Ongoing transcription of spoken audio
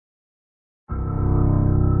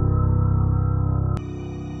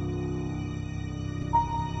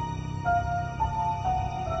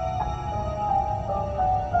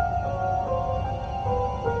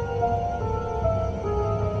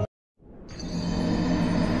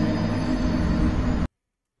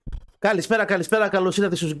Καλησπέρα, καλώς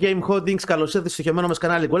ήρθατε στους Game Holdings, καλώς ήρθατε στο χεμένο μας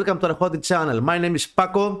κανάλι. Welcome to our Holding channel. My name is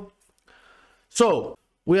Paco. So,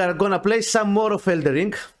 we are gonna play some more of ELDEN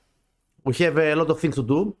RING. We have a lot of things to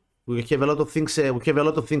do. We have a lot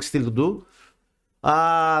of things still to do.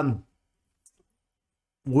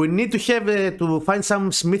 We need to to find some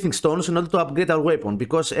smithing stones in order to upgrade our weapon,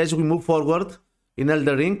 because as we move forward in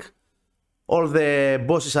ELDEN RING, all the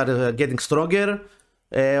bosses are getting stronger.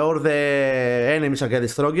 Or the enemies are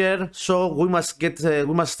getting stronger, so we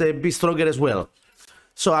must be stronger as well.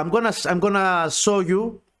 So I'm gonna show you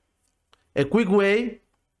a quick way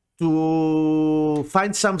to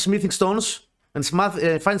find some smithing stones and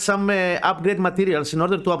find some upgrade materials in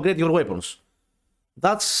order to upgrade your weapons.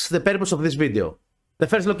 That's the purpose of this video. The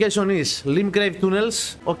first location is Limgrave tunnels.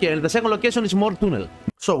 Okay, and the second location is Morne tunnel.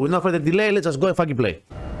 So without further delay, let's just go and fucking play.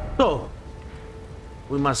 So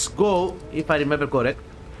we must go, if I remember correct,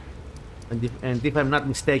 and if I'm not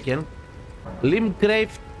mistaken,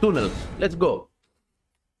 Limgrave tunnels. Let's go.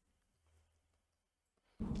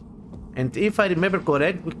 And if I remember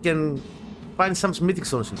correct, we can find some smithing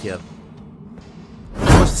stones in here,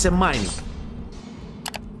 because it's a mine.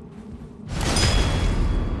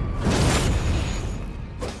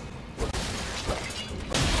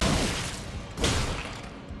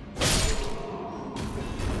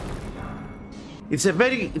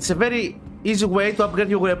 It's a very easy way to upgrade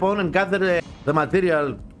your weapon and gather the material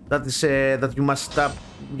that you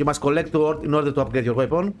must collect in order to upgrade your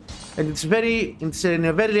weapon. And it's in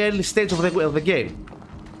a very early stage of the game.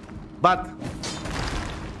 But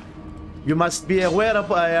you must be aware of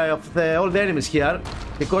all the enemies here,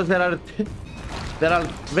 because there are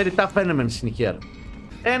very tough enemies in here.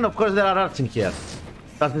 And of course there are rats in here.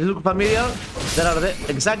 Does this look familiar? There are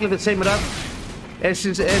exactly the same rats as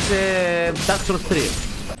Dark Souls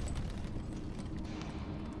 3.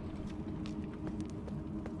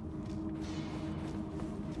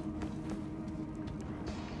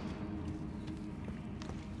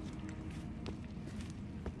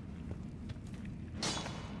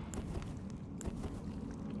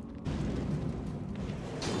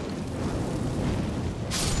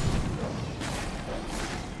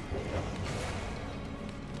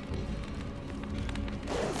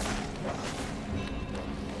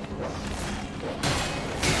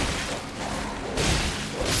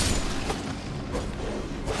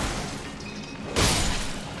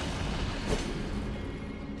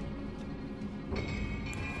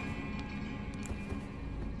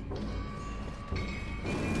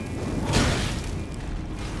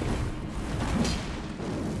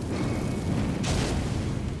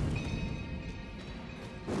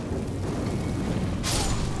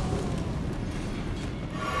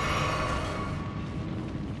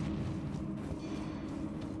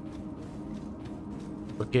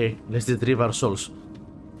 Okay, let's retrieve our souls.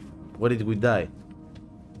 Where did we die?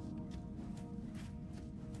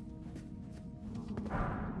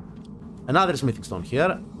 Another smithing stone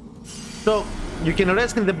here. So you can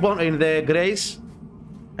rest in the grace,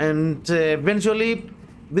 and eventually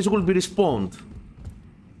this will be respawned.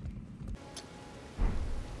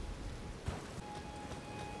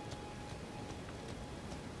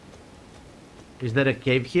 Is there a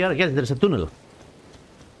cave here? Yes, there's a tunnel.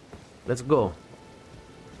 Let's go.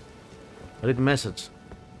 Read message.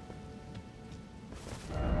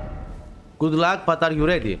 Good luck, but are you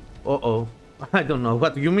ready? Uh-oh. I don't know.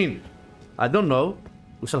 What do you mean? I don't know.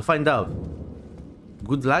 We shall find out.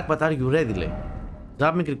 Good luck, but are you ready?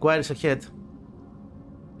 Jumping requires a head.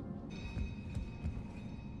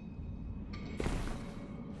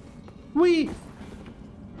 Whee!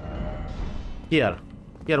 Here.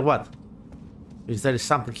 Here what? Is there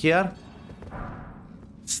something here?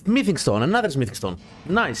 Smithing stone. Another smithing stone.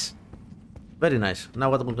 Nice. Very nice. Now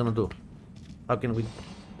what am I gonna do? How can we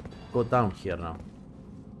go down here now?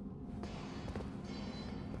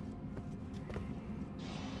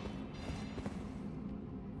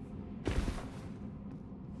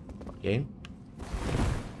 Okay.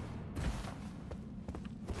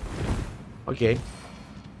 Okay.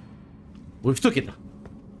 We've took it.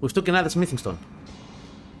 We've took another smithing stone.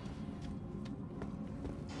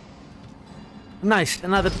 Nice.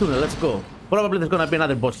 Another tunnel. Let's go. Probably there's gonna be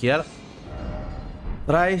another boss here.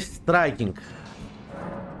 Try striking.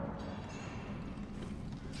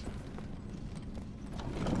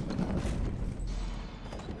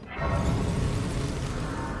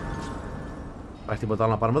 Υπάρχει τίποτα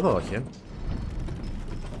άλλο να πάρουμε εδώ, όχι?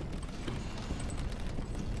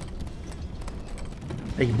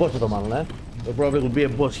 Έχει boss εδώ μάλλον, There probably will be a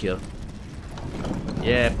boss here.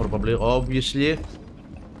 Yeah, probably, obviously.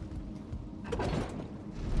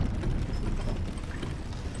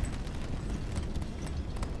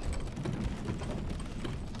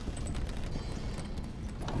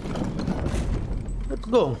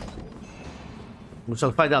 go. We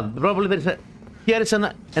shall find out. Probably here is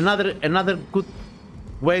another good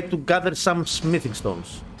way to gather some smithing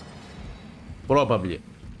stones. Probably.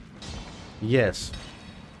 Yes.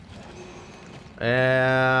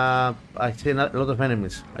 I see a lot of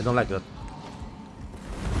enemies. I don't like that.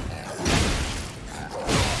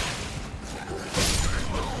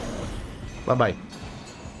 Bye-bye.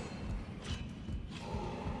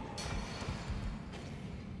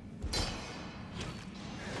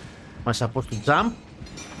 Am I supposed to jump?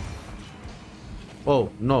 Oh,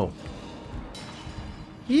 no.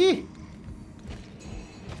 Yee!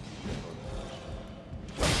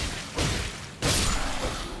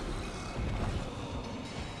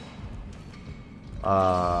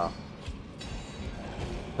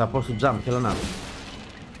 Supposed to jump, θέλω να.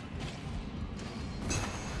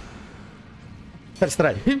 First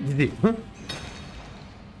try. GG.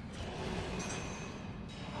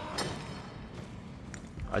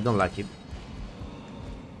 I don't like it.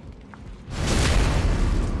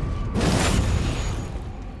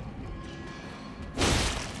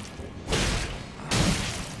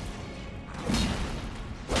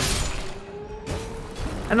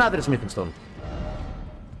 Another smithing stone.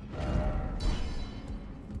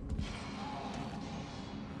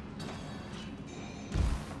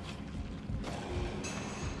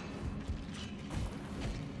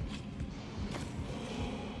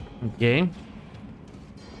 Okay.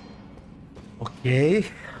 Okay.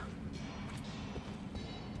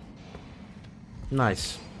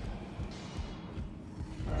 Nice.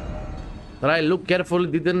 Try, look carefully,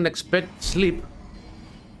 didn't expect sleep.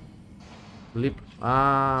 Sleep.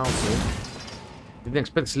 Ah, okay. Didn't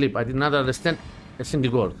expect sleep. I did not understand a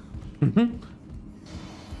single word.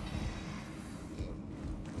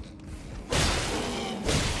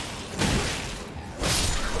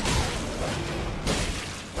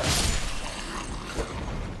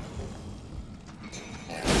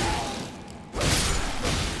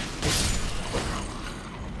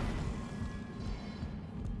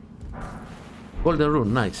 Golden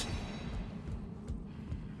rune, nice.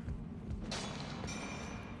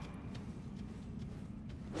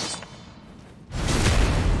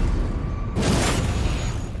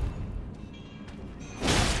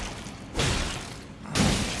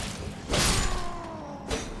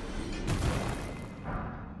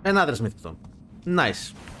 Another smith stone.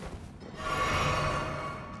 Nice.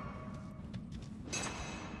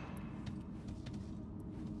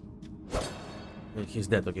 He's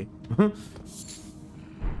dead, okay.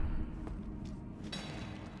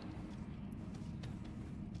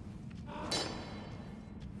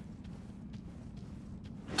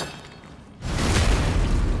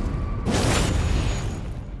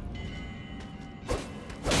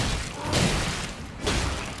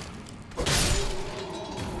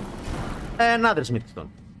 Another smith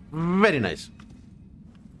stone. Very nice.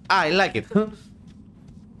 I like it.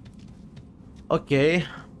 Okay.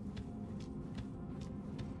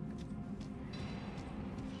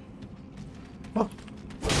 Oh.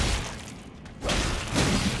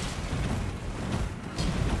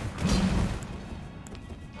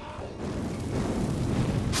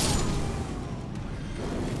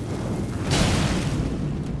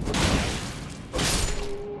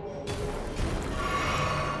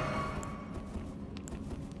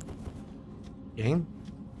 Okay.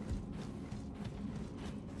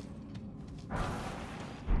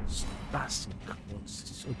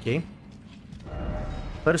 Okay.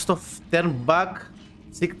 First off, turn back.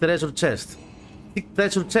 Seek treasure chest. Seek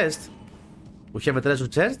treasure chest. We have a treasure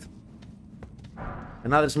chest.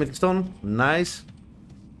 Another smithing stone. Nice.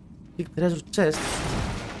 Seek treasure chest.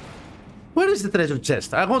 Where is the treasure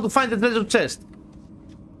chest? I want to find the treasure chest.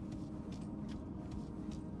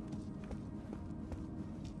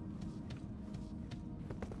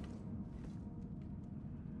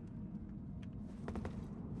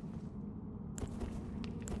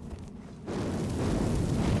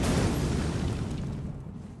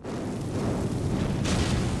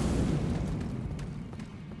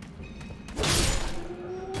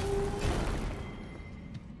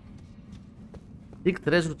 Big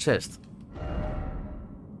treasure chest.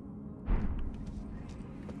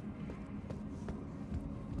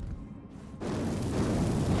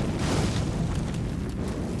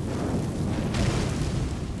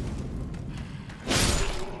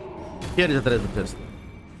 Here is a treasure chest.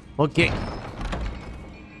 Okay.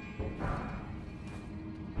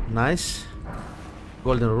 Nice.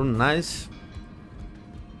 Golden rune, nice.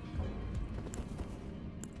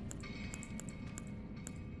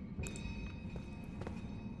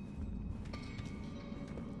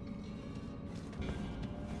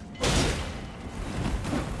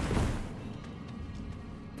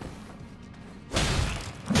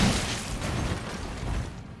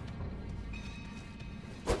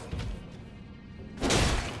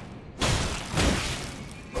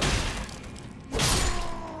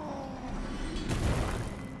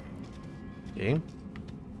 Okay.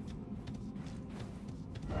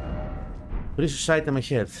 Precious item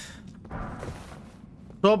ahead.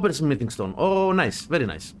 Sober smithing stone. Oh, nice. Very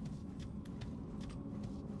nice.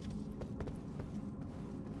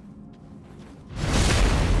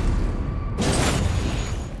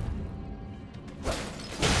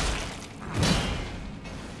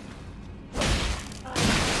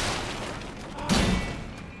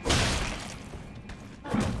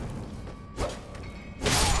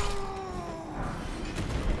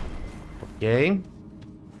 Okay.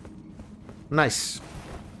 Nice.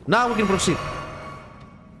 Now we can proceed.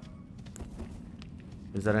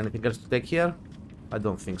 Is there anything else to take here? I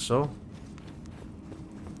don't think so.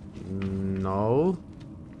 No.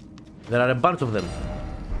 There are a bunch of them.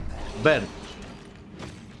 Burn.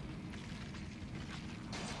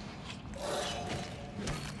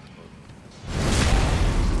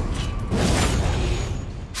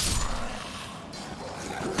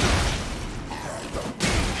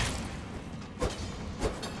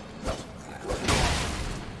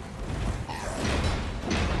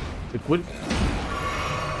 Liquid.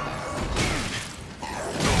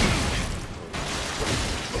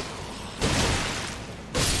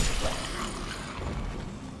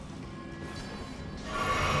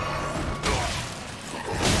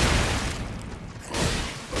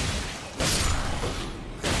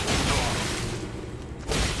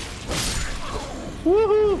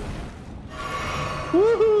 Woohoo!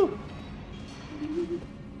 Woohoo!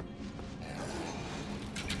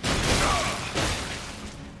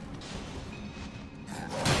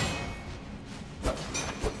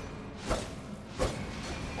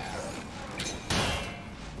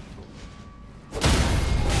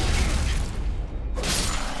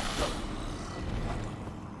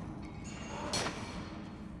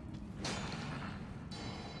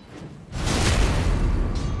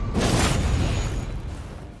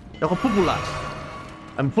 Έχω πούπουλα.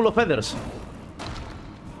 I'm full of feathers.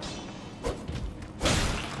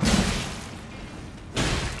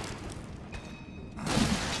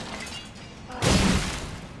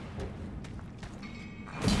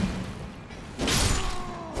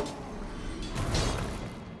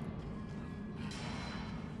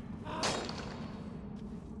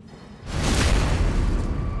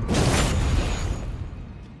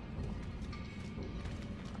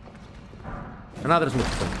 Another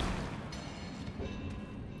smith stone.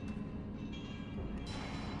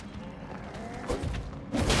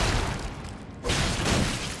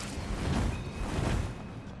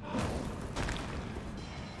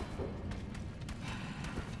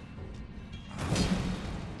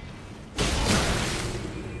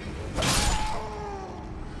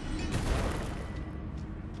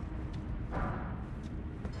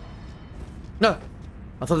 No,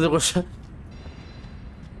 I thought there was.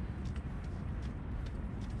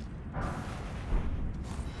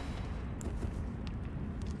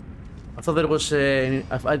 I thought there was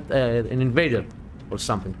an invader or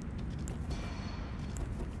something.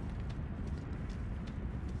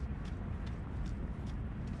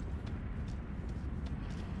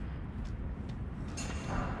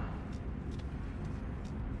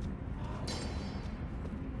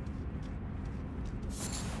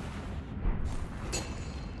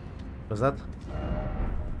 What's that?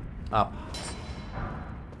 Up.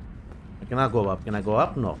 I cannot go up. Can I go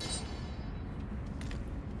up? No.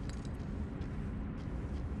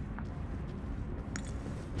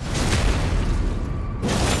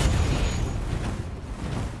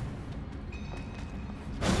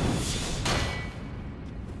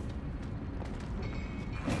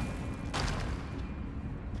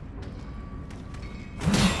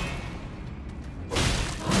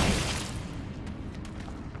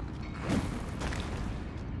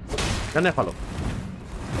 Κανέφαλο.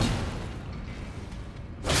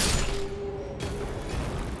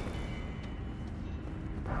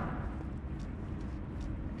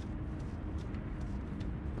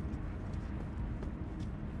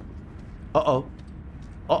 Uh-oh.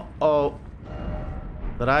 Uh-oh.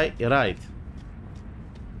 Right.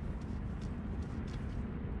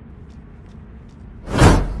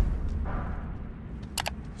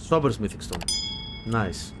 Sober smithing stone.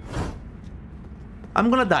 Nice. I'm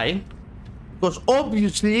gonna die. Because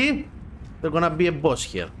obviously there's gonna be a boss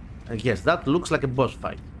here. And yes, that looks like a boss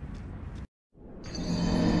fight.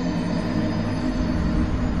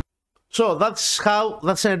 So that's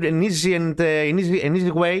an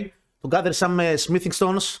easy way to gather some smithing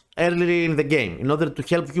stones early in the game in order to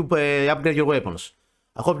help you upgrade your weapons.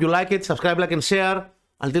 I hope you like it, subscribe, like and share.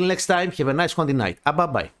 Until next time, have a nice hunting night. Bye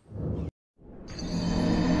bye.